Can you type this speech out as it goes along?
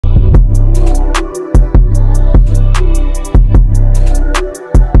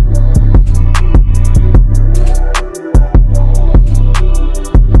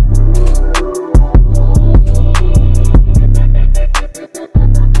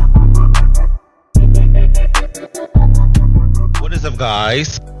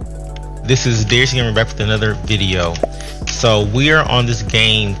Guys, this is Darius coming back with another video. So we are on this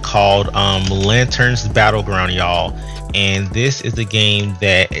game called Lanterns Battleground, y'all, and this is a game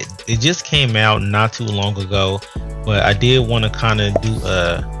that it just came out not too long ago, but I did want to kind of do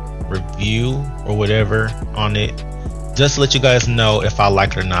a review or whatever on it just to let you guys know if I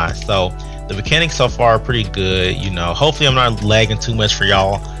like it or not. So the mechanics so far are pretty good, you know. Hopefully I'm not lagging too much for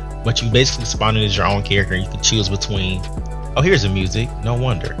y'all, but you basically spawn in as your own character and you can choose between, oh, here's the music, no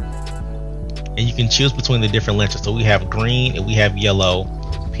wonder. And you can choose between the different lanterns. So we have green and we have yellow.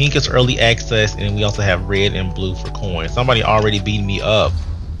 Pink is early access, and we also have red and blue for coins. Somebody already beat me up.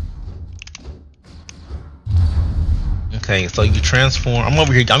 Okay, so you transform. I'm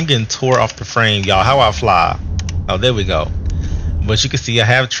over here, I'm getting tore off the frame, y'all. How I fly? Oh, there we go. But you can see I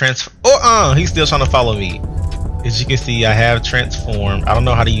have he's still trying to follow me. As you can see, I have transformed. I don't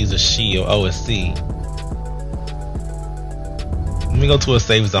know how to use a shield. Oh, it's C. Let me go to a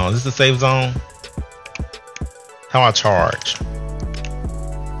safe zone. Is this a safe zone? How I charge?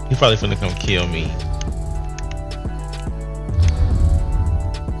 He's probably finna come kill me.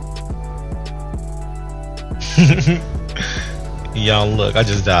 Y'all look, I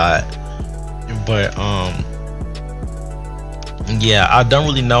just died. But yeah, I don't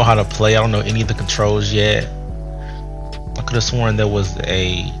really know how to play. I don't know any of the controls yet. I could have sworn there was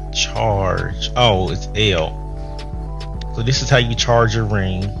a charge. Oh, it's L. So this is how you charge your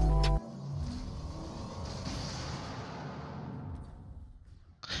ring.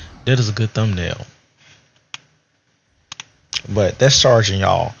 That is a good thumbnail. But that's charging,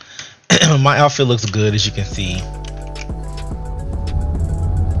 y'all. My outfit looks good, as you can see.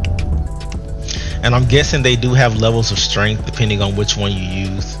 And I'm guessing they do have levels of strength depending on which one you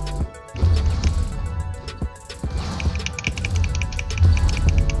use.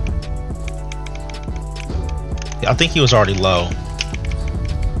 I think he was already low,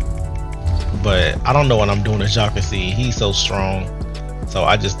 but I don't know what I'm doing. As y'all can see, he's so strong, so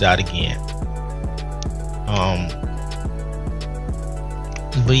I just died again.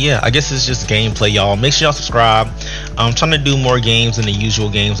 But yeah, I guess it's just gameplay, y'all. Make sure y'all subscribe. I'm trying to do more games than the usual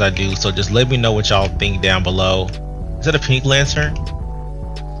games I do, so just let me know what y'all think down below. Is that a pink lantern?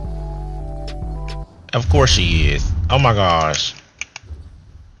 Of course she is. Oh my gosh.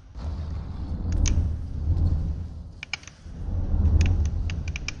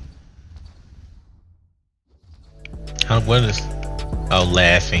 What is? Oh,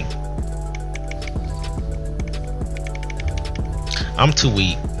 laughing. I'm too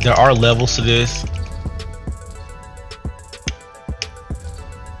weak. There are levels to this.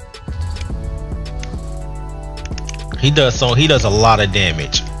 He does a lot of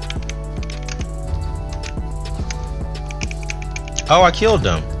damage. Oh, I killed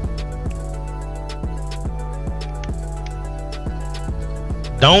him.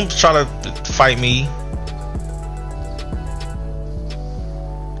 Don't try to fight me.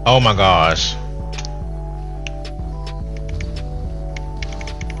 Oh my gosh.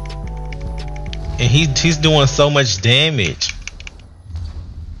 And he's doing so much damage.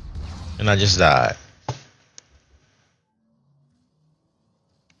 And I just died.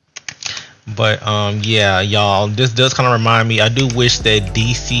 But yeah, y'all, this does kind of remind me. I do wish that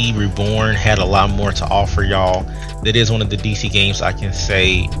DC Reborn had a lot more to offer, y'all. That is one of the DC games I can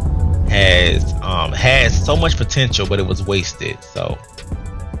say has so much potential, but it was wasted. So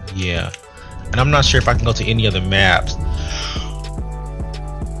yeah, and I'm not sure if I can go to any other maps.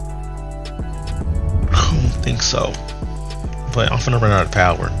 I don't think so, but I'm finna run out of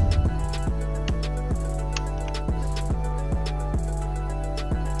power.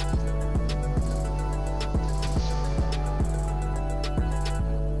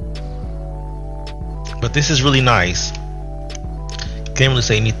 But this is really nice. Can't really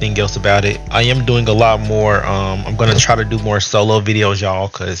say anything else about it. I am doing a lot more. I'm gonna try to do more solo videos, y'all,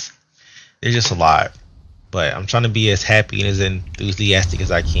 because there's just a lot. But I'm trying to be as happy and as enthusiastic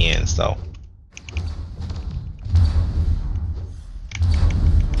as I can. So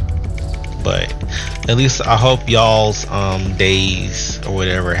but at least I hope y'all's days or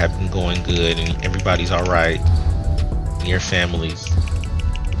whatever have been going good and everybody's all right and your families.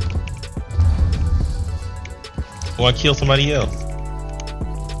 Or I kill somebody else.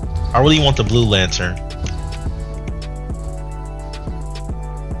 I really want the blue lantern.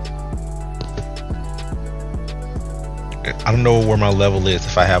 I don't know where my level is,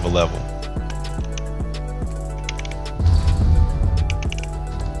 if I have a level.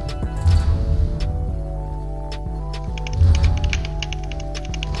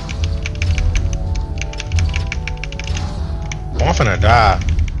 Oh, I'm finna die.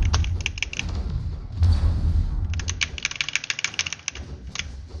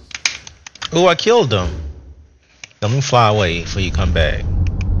 Oh, I killed him. Let me fly away before you come back.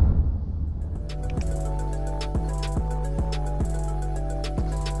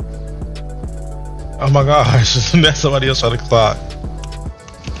 Oh my gosh, that's somebody else trying to clock.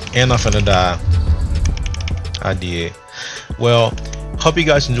 And I'm finna die. I did. Well, hope you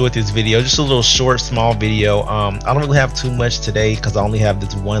guys enjoyed this video. Just a little short, small video. I don't really have too much today because I only have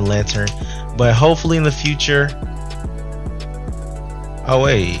this one lantern. But hopefully in the future. Oh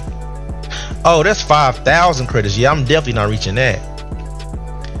wait. Oh, that's 5,000 credits. Yeah, I'm definitely not reaching that.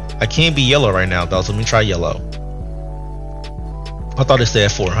 I can't be yellow right now though, so let me try yellow. I thought it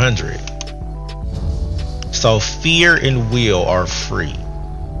said 400. So fear and will are free.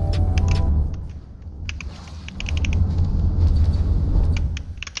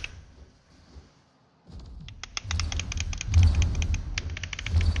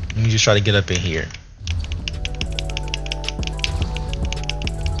 Let me just try to get up in here.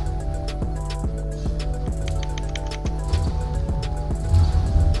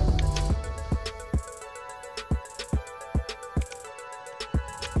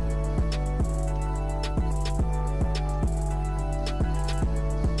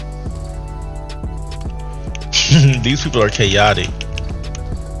 These people are chaotic.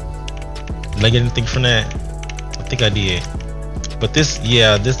 Did I get anything from that? I think I did. But this,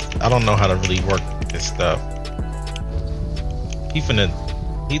 yeah, this, I don't know how to really work this stuff. He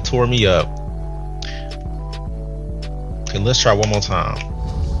tore me up. Okay, let's try one more time.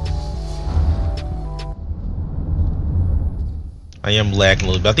 I am lagging a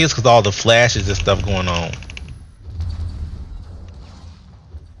little bit. I think it's because all the flashes and stuff going on.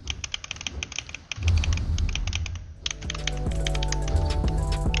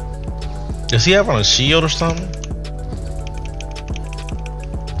 Does he have on a shield or something?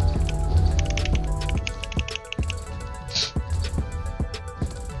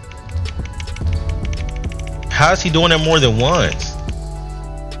 How is he doing it more than once?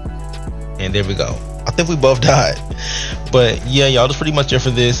 And there we go. I think we both died. But yeah, y'all, that's pretty much it for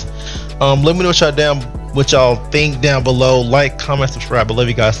this. Let me know what y'all think down below. Like, comment, subscribe. I love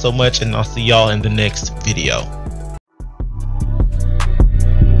you guys so much, and I'll see y'all in the next video.